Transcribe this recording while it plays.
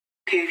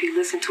Okay, if you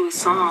listen to a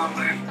song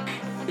or,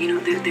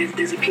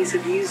 there's a piece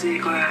of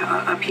music or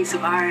a piece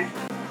of art,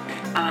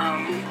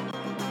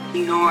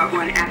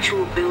 or an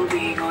actual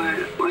building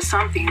or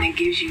something that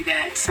gives you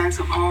that sense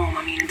of home.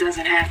 I mean, it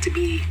doesn't have to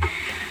be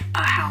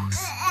a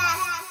house.